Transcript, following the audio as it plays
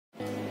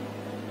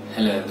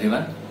Hello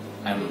everyone,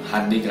 I am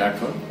Hardik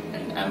Rathod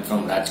and I am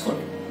from Rajkot.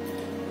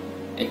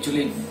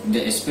 Actually,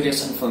 the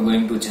aspiration for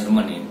going to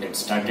Germany that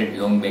started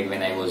long back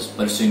when I was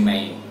pursuing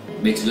my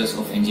Bachelor's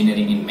of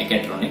Engineering in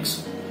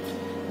Mechatronics.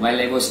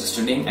 While I was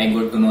studying, I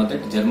got to know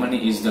that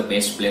Germany is the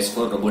best place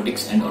for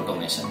robotics and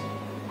automation.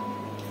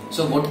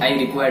 So what I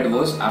required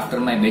was, after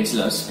my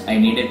Bachelor's, I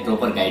needed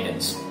proper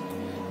guidance.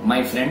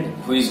 My friend,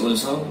 who is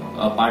also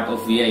a part of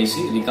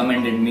VIEC,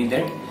 recommended me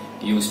that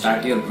you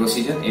start your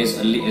procedure as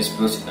early as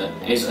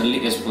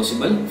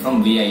possible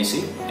from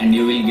VIEC, and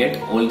you will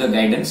get all the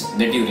guidance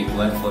that you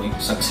require for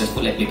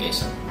successful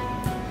application.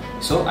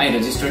 So I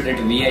registered at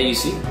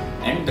VIEC,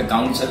 and the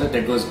counselor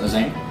that was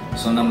assigned,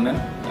 Sonam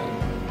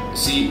ma'am,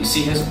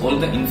 she has all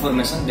the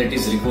information that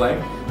is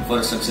required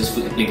for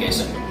successful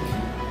application.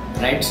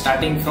 Right,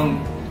 starting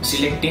from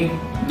selecting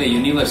the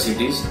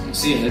universities,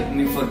 she helped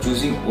me for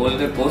choosing all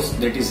the course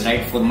that is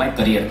right for my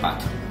career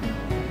path.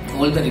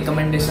 All the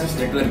recommendations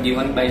that were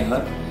given by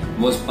her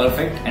was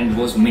perfect and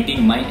was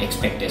meeting my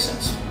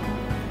expectations.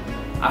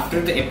 After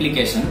the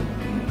application,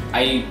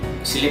 I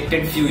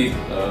selected few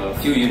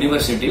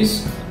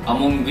universities,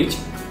 among which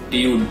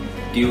TU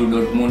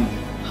Dortmund,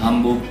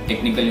 Hamburg,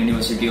 Technical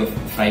University of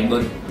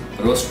Freiburg,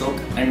 Rostock,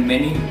 and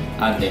many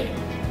are there.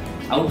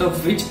 Out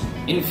of which,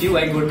 in few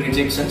I got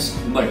rejections,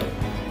 but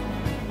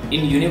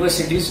in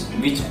universities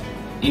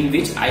in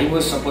which I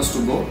was supposed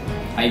to go,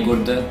 I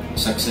got the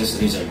success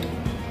result.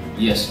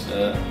 Yes,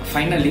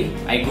 finally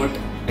I got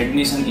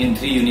admission in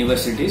 3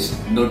 universities,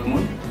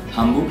 Dortmund,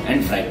 Hamburg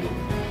and Freiburg.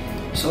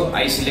 So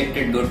I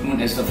selected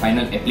Dortmund as the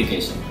final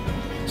application.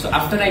 So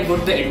after I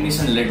got the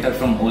admission letter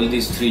from all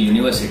these 3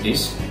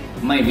 universities,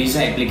 my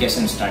visa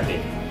application started.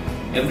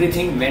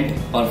 Everything went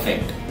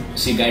perfect.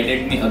 She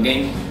guided me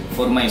again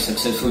for my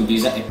successful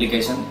visa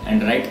application,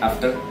 and right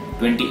after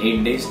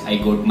 28 days I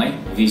got my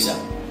visa.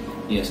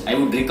 Yes, I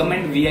would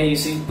recommend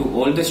VIEC to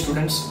all the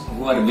students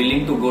who are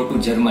willing to go to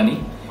Germany.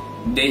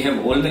 They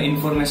have all the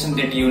information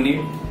that you need,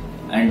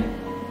 and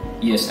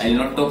yes, I'll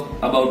not talk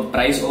about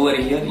price over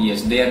here.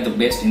 Yes, they are the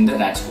best in the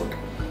Rajkot.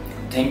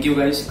 Thank you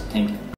guys. Thank you.